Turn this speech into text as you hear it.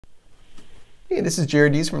Hey, this is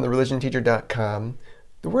Jared from thereligionteacher.com.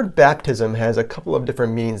 The word baptism has a couple of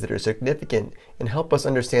different meanings that are significant and help us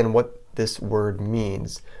understand what this word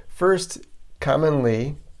means. First,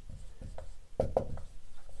 commonly,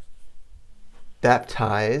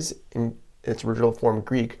 baptize, in its original form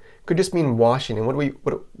Greek, could just mean washing. And what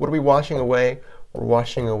are we washing away? We're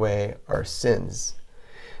washing away our sins.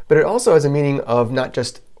 But it also has a meaning of not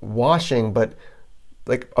just washing, but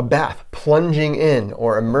like a bath, plunging in,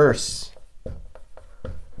 or immerse,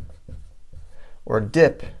 or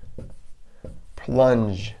dip,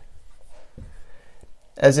 plunge.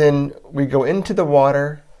 As in, we go into the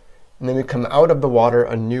water and then we come out of the water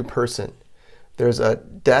a new person. There's a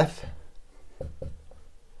death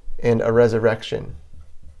and a resurrection.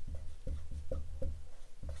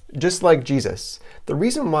 Just like Jesus. The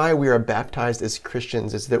reason why we are baptized as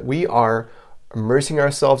Christians is that we are immersing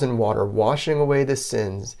ourselves in water, washing away the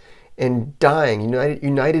sins, and dying,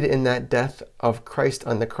 united in that death of Christ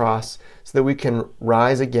on the cross, so that we can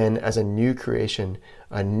rise again as a new creation,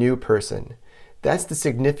 a new person. That's the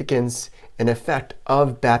significance and effect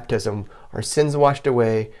of baptism. Our sins washed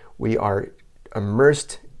away, we are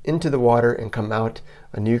immersed into the water and come out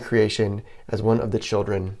a new creation as one of the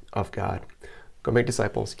children of God. Go make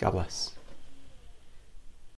disciples. God bless.